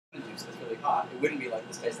juice that's really hot, it wouldn't be like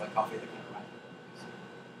this tastes like coffee that kind of reminds me of juice.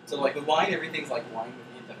 So like with wine, everything's like wine with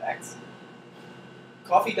the hint of X.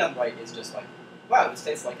 Coffee done right is just like, wow, this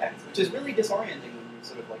tastes like X, which is really disorienting when you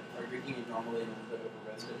sort of like are drinking it normally and a little bit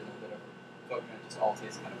over roasted and a little bit over cooked, and it just all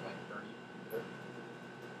tastes kind of like burny.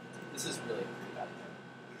 This is really a pretty bad thing.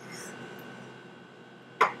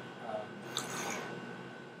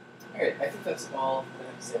 Alright, I think that's all I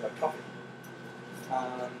have to say about coffee.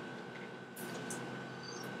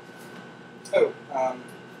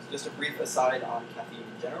 Just a brief aside on caffeine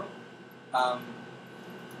in general.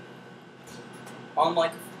 On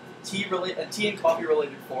like tea and coffee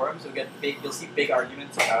related forums, you'll see big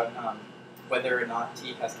arguments about whether or not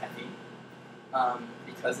tea has caffeine,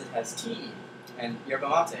 because it has tea and yerba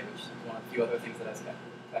mate, which is one of the few other things that has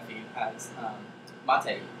caffeine, has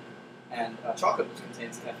mate, and chocolate, which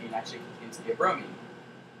contains caffeine, actually contains theobromine.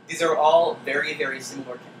 These are all very, very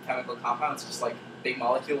similar chemical compounds, just like big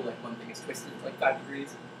molecule, like one thing is twisted like 5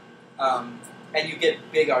 degrees. And you get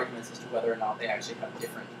big arguments as to whether or not they actually have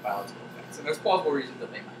different biological effects. And there's plausible reasons that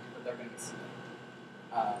they might, but they're going to be similar.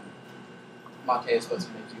 Mate is supposed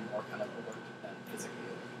to make you more kind of alert than physically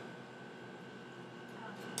alert.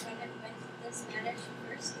 When the Spanish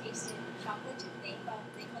first tasted chocolate, they called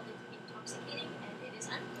it intoxicating, and it is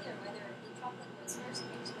unclear whether the chocolate was first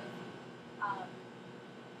mixed with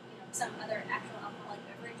some other actual alcoholic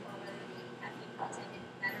beverage, or whether the caffeine content in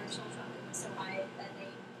that original chocolate was so high that they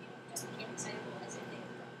just became excitable as if they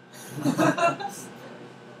were drunk.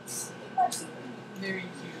 Very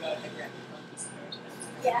cute graphic monkey stars.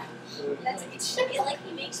 Yeah, it should be like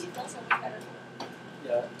he makes you feel so much better.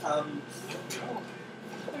 Yeah.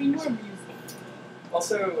 I mean, more amusing.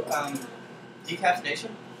 Also,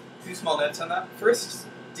 decaffeination. 2 small notes on that. First,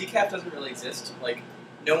 decaf doesn't really exist. Like,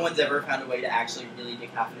 no one's ever found a way to actually really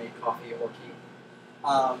decaffeinate coffee or tea.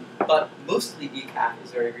 But mostly decaf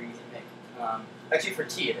is very, very easy to make. Actually, for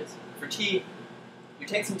tea it is. For tea, you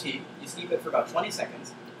take some tea, you steep it for about 20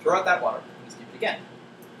 seconds, throw out that water, and you steep it again.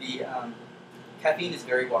 The caffeine is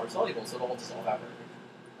very water soluble, so it'll all dissolve out very quickly.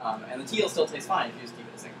 And the tea will still taste fine if you just keep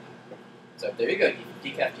it a second time. So there you go,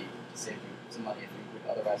 decaf tea, to save you some money if you would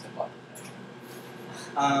otherwise have bought it.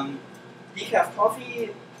 Decaf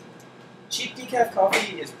coffee. Cheap decaf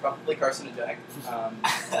coffee is probably carcinogenic.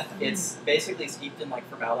 It's basically steeped in like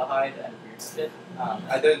formaldehyde and weird shit.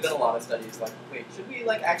 There have been a lot of studies like, wait, should we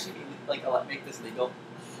like actually be like make this legal?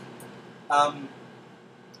 And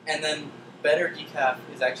then better decaf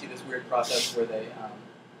is actually this weird process where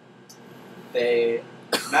they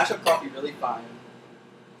mash up coffee really fine,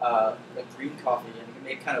 like green coffee, and you can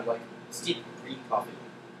make kind of like steeped green coffee,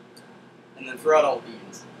 and then throw out all the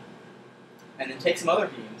beans. And then take some other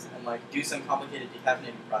beans and like do some complicated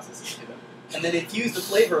decaffeinating processes to them, and then infuse the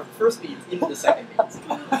flavor of the first beans into the second beans.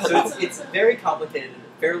 So it's very complicated,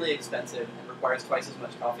 fairly expensive, and requires twice as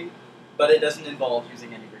much coffee, but it doesn't involve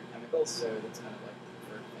using any weird chemicals, so it's kind of like the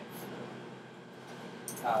preferred thing.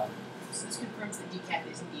 So this confirms that decaf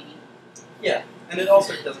is indeed. Yeah, and it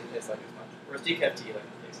also doesn't taste like as much. Whereas decaf tea, like,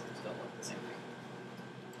 it tastes still like the same thing.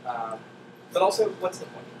 But also, what's the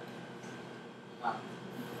point?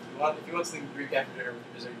 If you want something to drink after dinner, would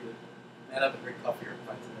you deserve to man up and drink coffee or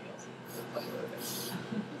find something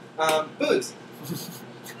else? Booze.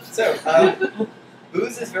 So,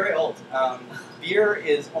 booze is very old. Beer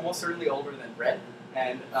is almost certainly older than bread,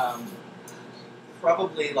 and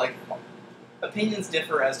probably, like, opinions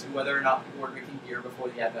differ as to whether or not people were drinking beer before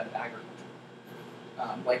the advent of agriculture.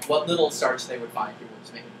 Like, what little starch they would find, people were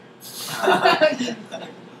just making beer.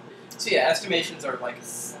 So yeah, estimations are like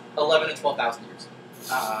 11 to 12,000 years.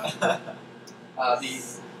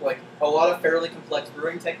 Like a lot of fairly complex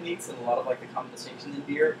brewing techniques and a lot of like the common distinctions in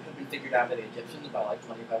beer have been figured out by the Egyptians by like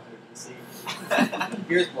 2500 BC.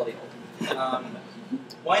 Beer is bloody old.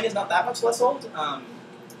 Wine is not that much less old.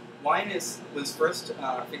 Wine was first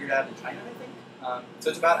figured out in China, I think. So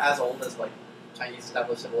it's about as old as like Chinese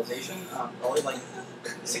established civilization, probably like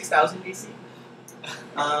 6000 BC.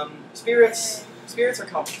 Spirits are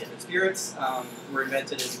complicated. Spirits were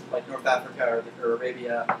invented in like North Africa or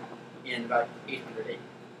Arabia in about 800 AD.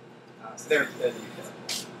 So they're the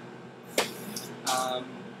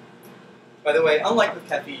by the way, unlike with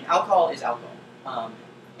caffeine, alcohol is alcohol.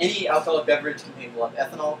 Any alcoholic beverage contains a lot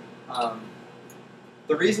of ethanol.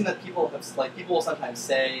 The reason that people will sometimes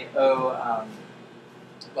say, don't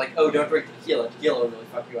drink tequila. Tequila will really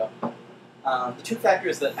fuck you up. The 2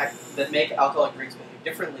 factors that make alcoholic drinks behave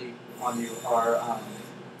differently on you are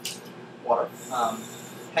water.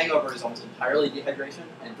 Hangover is almost entirely dehydration,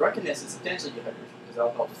 and drunkenness is substantially dehydration because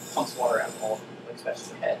alcohol just pumps water out of all of you, like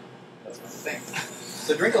especially your head. That's one of the things.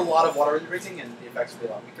 So drink a lot of water when you're drinking, and the effects will be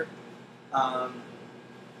a lot weaker.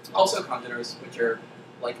 Also congeners, which are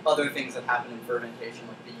like other things that happen in fermentation,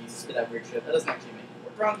 like the yeast spit out weird shit. That doesn't actually make you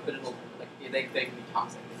more drunk, but it'll like they can be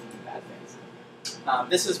toxic. They can do bad things.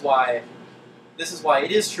 This is why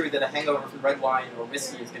it is true that a hangover from red wine or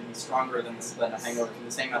whiskey is going to be stronger than a hangover from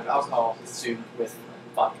the same amount of alcohol consumed with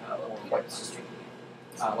vodka or white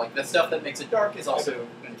wine. Like the stuff that makes it dark is also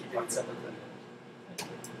going to keep you separate.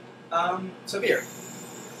 So beer.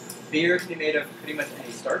 Beer can be made of pretty much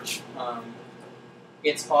any starch.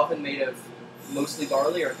 It's often made of mostly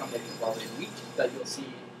barley or a combination of barley and wheat that you'll see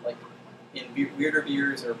like in weirder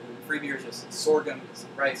beers or gluten-free beers. You'll see sorghum, you'll see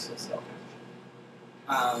rice, you'll see all kinds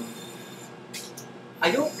of shit.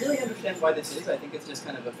 I don't really understand why this is. I think it's just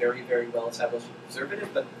kind of a very, very well-established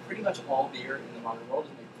preservative, but pretty much all beer in the modern world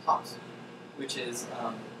is made of hops, which is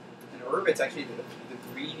an herb. It's actually the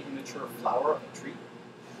green immature flower of a tree.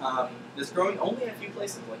 That's growing only in a few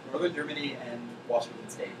places, like northern Germany and Washington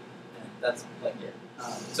State. And that's like it.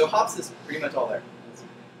 So hops is pretty much all there. It's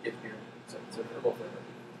good beer, so herbal flavor.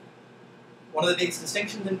 One of the biggest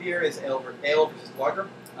distinctions in beer is ale versus lager.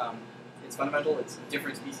 It's fundamental. It's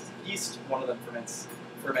different species of yeast. One of them ferments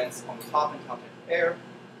on the top in contact with air,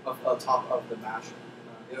 on top of the mash.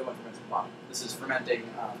 The other one ferments on the bottom. This is fermenting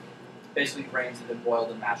basically grains that have been boiled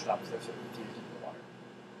and mashed up, so they're sort of infused into the water.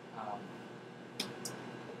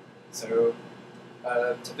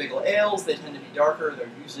 Typical ales, they tend to be darker. They're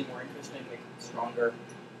usually more interesting. They can be stronger.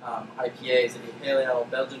 IPAs, they pale ale,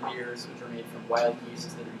 Belgian beers, which are made from wild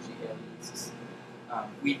yeasts that are usually ale yeasts.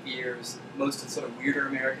 Wheat beers, most of sort of weirder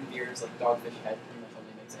American beers like Dogfish Head pretty much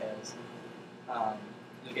only makes ales.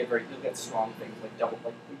 You'll get strong things like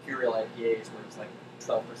imperial IPAs where it's like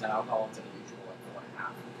 12% alcohol instead of usual like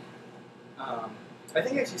 4.5%. I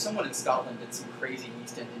think actually someone in Scotland did some crazy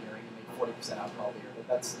yeast engineering and made 40% alcohol beer, but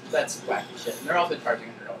that's wacky shit. And they're also charging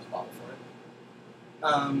 $100 a bottle for it.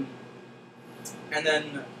 And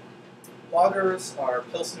then lagers are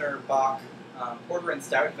Pilsner, Bock, Porter, and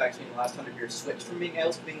Stout have actually in the last 100 years switched from being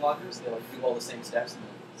ales to being lagers. They like do all the same steps and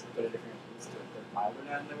then put a different yeast to it. They're milder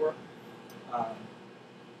now than they were.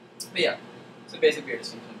 But yeah, so basic beer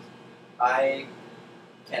distinctions. I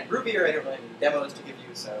can't brew beer. I don't really have any demos to give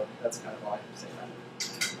you, so that's kind of all I have to say about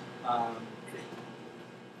it.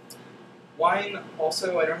 Wine,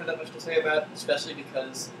 also, I don't have that much to say about, especially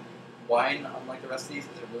because wine, unlike the rest of these,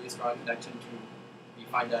 has a really strong connection to the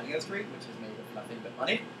fine dining industry, which is made of nothing but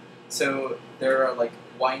money. So there are like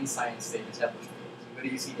wine science state established fields. You go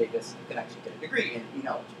to UC Davis, you can actually get a degree in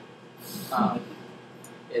enology.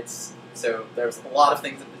 So there's a lot of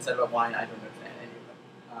things that have been said about wine. I don't understand any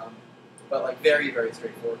of them. But like very, very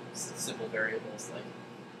straightforward, simple variables like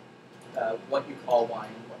what you call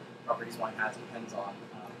wine, what properties wine has depends on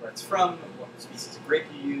where it's from, what species of grape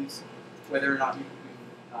you use, whether or not you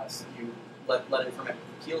let it ferment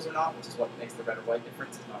with keels or not, which is what makes the red or white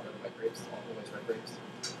difference. It's not red or white grapes, it's always red grapes.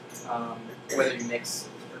 Whether you mix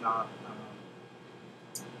or not,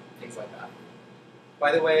 things like that.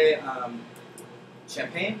 By the way,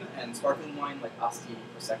 champagne and sparkling wine like Asti,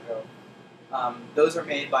 Prosecco, those are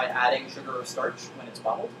made by adding sugar or starch when it's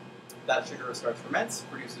bottled. That sugar or starch ferments,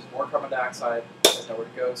 produces more carbon dioxide, has nowhere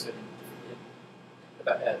to go, so it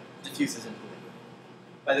diffuses into the liquid.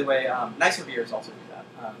 By the way, nicer beers also do that.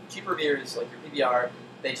 Cheaper beers, like your PBR,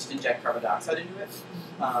 they just inject carbon dioxide into it.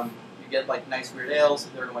 You get like nice weird ales,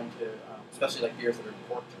 they're going to, especially like beers that are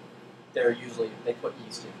corked, they put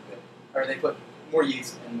yeast into it. Or they put more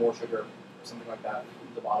yeast and more sugar or something like that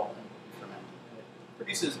into the bottle and ferment. And it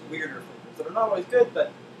produces weirder flavors that are not always good,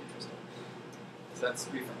 but interesting. So that's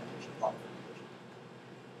re-fermentation, bottle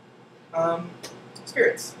fermentation.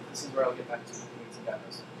 Spirits. This is where I'll get back to some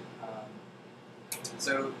demos.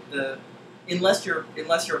 So unless you're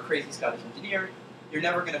a crazy Scottish engineer, you're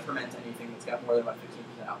never going to ferment anything that's got more than about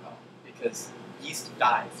 15% alcohol because yeast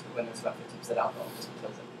dies when there's about 15% alcohol. It just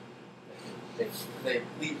kills it.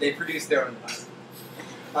 They produce their own demise.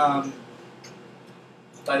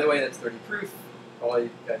 By the way, that's 30 proof. All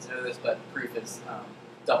you guys know this, but proof is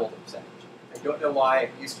double the percentage. I don't know why.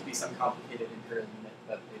 It used to be some complicated imperial unit,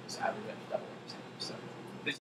 but they just average it to double the percentage. So